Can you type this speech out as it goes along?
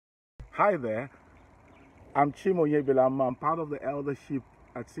Hi there, I'm Chim. I'm part of the eldership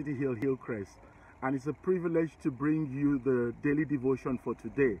at CityHill Hillcrest, and it's a privilege to bring you the daily devotion for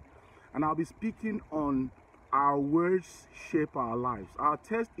today. And I'll be speaking on our words shape our lives. Our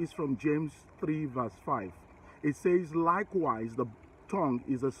text is from James 3 verse 5. It says, likewise, the tongue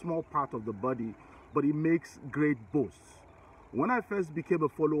is a small part of the body, but it makes great boasts. When I first became a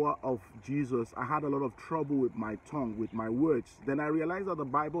follower of Jesus, I had a lot of trouble with my tongue, with my words. Then I realized that the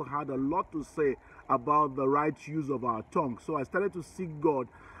Bible had a lot to say about the right use of our tongue. So I started to seek God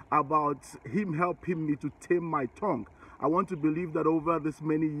about Him helping me to tame my tongue. I want to believe that over this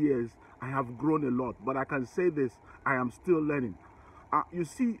many years, I have grown a lot. But I can say this, I am still learning. You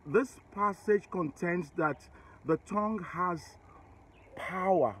see, this passage contains that the tongue has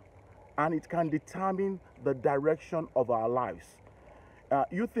power and it can determine the direction of our lives.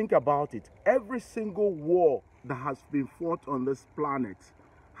 You think about it, every single war that has been fought on this planet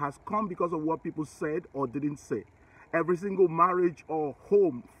has come because of what people said or didn't say. Every single marriage or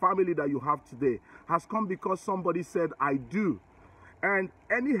home, family that you have today has come because somebody said, I do. And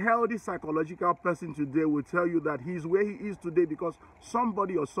any healthy psychological person today will tell you that he's where he is today because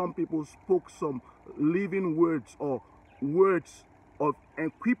somebody or some people spoke some living words or words of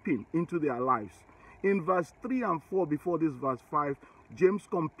equipping into their lives. In verse 3 and 4, before this verse 5, James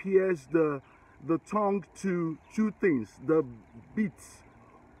compares the tongue to two things: the bit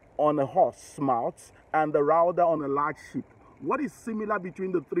on a horse's mouth and the rudder on a large ship. What is similar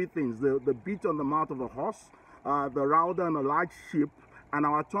between the three things, the bit on the mouth of a horse, the rudder on a large ship, and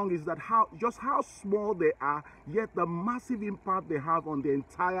our tongue, is that how small they are, yet the massive impact they have on the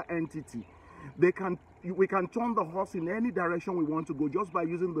entire entity. We can turn the horse in any direction we want to go just by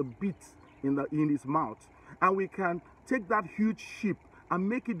using the bit in his mouth, and we can take that huge ship and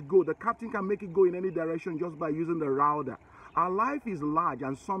make it go. The captain can make it go in any direction just by using the rudder. Our life is large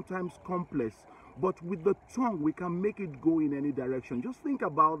and sometimes complex, but with the tongue we can make it go in any direction. Just think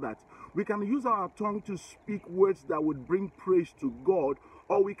about that. We can use our tongue to speak words that would bring praise to God,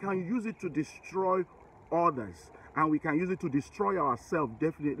 or we can use it to destroy others, and we can use it to destroy ourselves.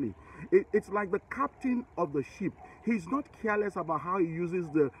 Definitely, it's like the captain of the ship. He's not careless about how he uses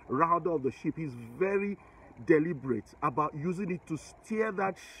the rudder of the ship. He's very deliberate about using it to steer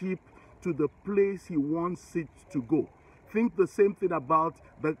that ship to the place he wants it to go. Think the same thing about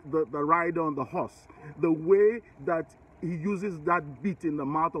the rider on the horse. The way that he uses that bit in the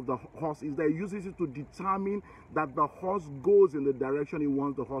mouth of the horse is that he uses it to determine that the horse goes in the direction he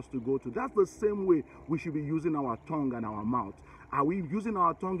wants the horse to go to. That's the same way we should be using our tongue and our mouth. Are we using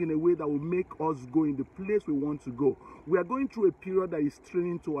our tongue in a way that will make us go in the place we want to go? We are going through a period that is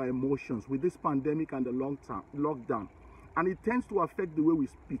straining to our emotions with this pandemic and the long-term lockdown. And it tends to affect the way we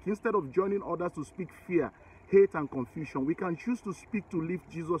speak. Instead of joining others to speak fear, hate, and confusion, we can choose to speak to lift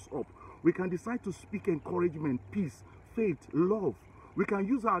Jesus up. We can decide to speak encouragement, peace, faith, love. We can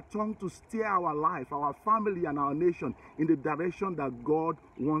use our tongue to steer our life, our family, and our nation in the direction that God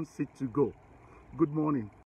wants it to go. Good morning.